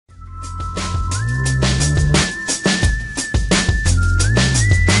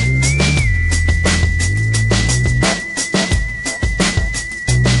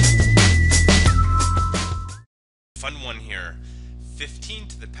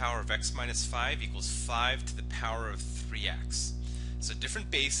power of x minus 5 equals 5 to the power of 3x. So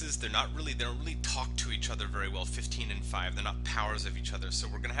different bases, they don't really talk to each other very well, 15 and 5. They're not powers of each other, so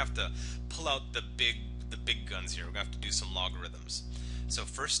we're going to have to pull out the big guns here. We're going to have to do some logarithms. So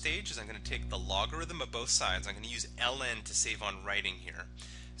first stage is I'm going to take the logarithm of both sides. I'm going to use ln to save on writing here.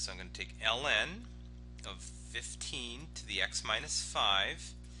 So I'm going to take ln of 15 to the x minus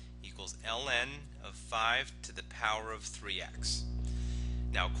 5 equals ln of 5 to the power of 3x.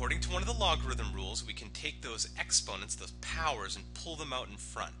 Now, according to one of the logarithm rules, we can take those exponents, those powers, and pull them out in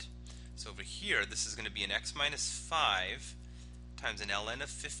front. So over here, this is going to be an x minus 5 times an ln of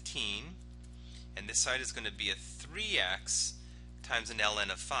 15, and this side is going to be a 3x times an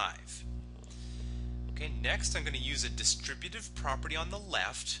ln of 5. Okay, next I'm going to use a distributive property on the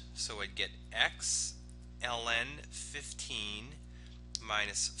left, so I'd get x ln 15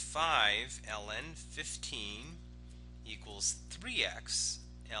 minus 5 ln 15 equals 3x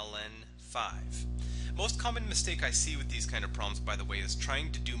ln 5. Most common mistake I see with these kind of problems, by the way, is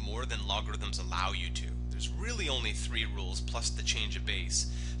trying to do more than logarithms allow you to. There's really only 3 rules plus the change of base.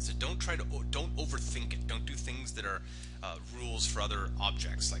 So don't overthink it. Don't do things that are rules for other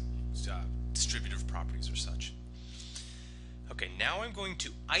objects like distributive properties or such. Okay, now I'm going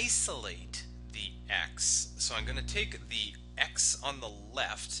to isolate the x. So I'm going to take the x on the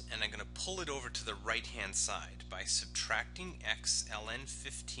left and I'm going to pull it over to the right hand side by subtracting x ln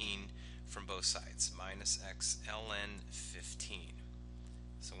 15 from both sides, minus x ln 15.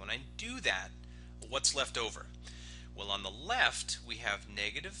 So when I do that, what's left over? Well, on the left we have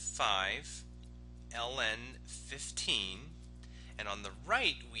negative 5 ln 15, and on the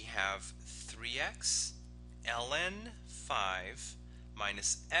right we have 3x ln 5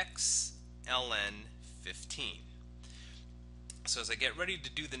 minus x ln 15. So as I get ready to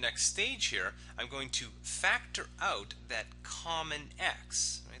do the next stage here, I'm going to factor out that common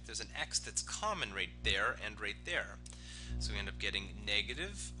x. Right? There's an x that's common right there and right there. So we end up getting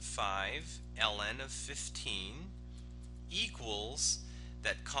negative 5 ln of 15 equals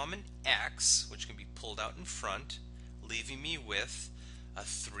that common x, which can be pulled out in front, leaving me with a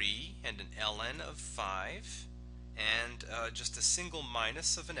 3 and an ln of 5 and just a single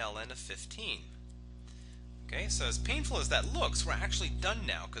minus of an ln of 15. Okay, so as painful as that looks, we're actually done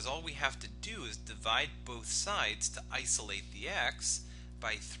now, because all we have to do is divide both sides to isolate the x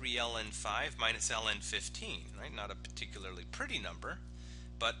by 3 ln 5 minus ln 15. Right? Not a particularly pretty number,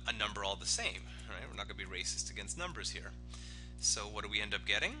 but a number all the same. Right? We're not going to be racist against numbers here. So what do we end up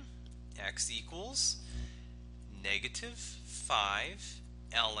getting? X equals negative 5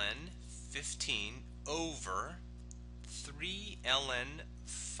 ln 15 over 3 ln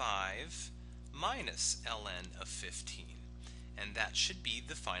 5 minus ln of 15, and that should be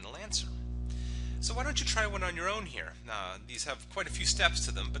the final answer. So why don't you try one on your own here? These have quite a few steps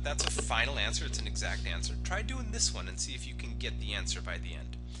to them, but that's a final answer. It's an exact answer. Try doing this one and see if you can get the answer by the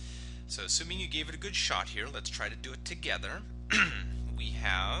end. So assuming you gave it a good shot here, let's try to do it together. We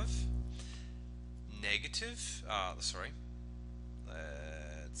have negative,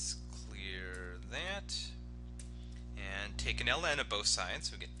 let's clear that and take an ln of both sides.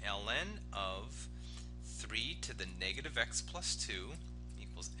 So we get ln of 3 to the negative x plus 2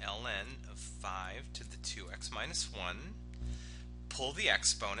 equals ln of 5 to the 2x minus 1. Pull the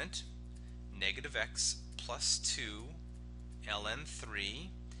exponent, negative x plus 2 ln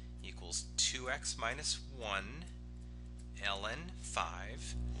 3 equals 2x minus 1 ln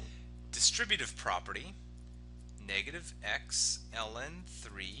 5. Distributive property, negative x ln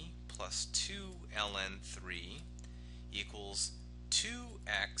 3 plus 2 ln 3 equals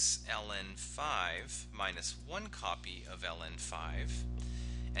 2x ln 5 minus 1 copy of ln 5.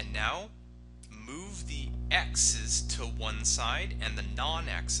 And now move the x's to one side and the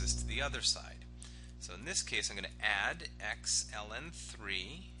non-x's to the other side. So in this case I'm going to add x ln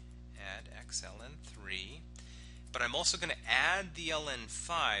 3, but I'm also going to add the ln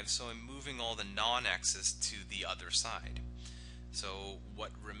 5, so I'm moving all the non-x's to the other side. So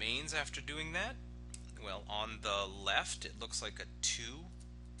what remains after doing that? Well, on the left it looks like a 2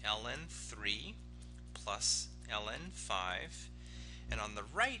 ln 3 plus ln 5, and on the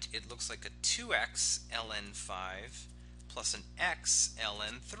right it looks like a 2x ln 5 plus an x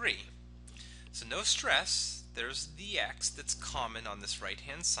ln 3. So no stress, there's the x that's common on this right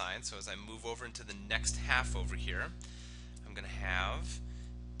hand side. So as I move over into the next half over here, I'm going to have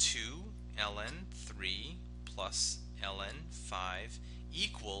 2 ln 3 plus ln 5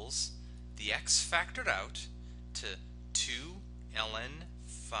 equals the x factored out to 2 ln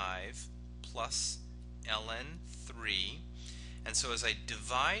 5 plus ln 3, And so as I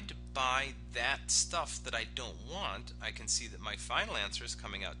divide by that stuff that I don't want, I can see that my final answer is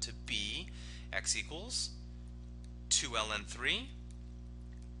coming out to be x equals 2 ln 3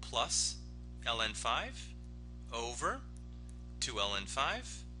 plus ln 5 over 2 ln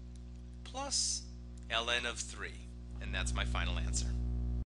 5 plus ln of 3. And that's my final answer.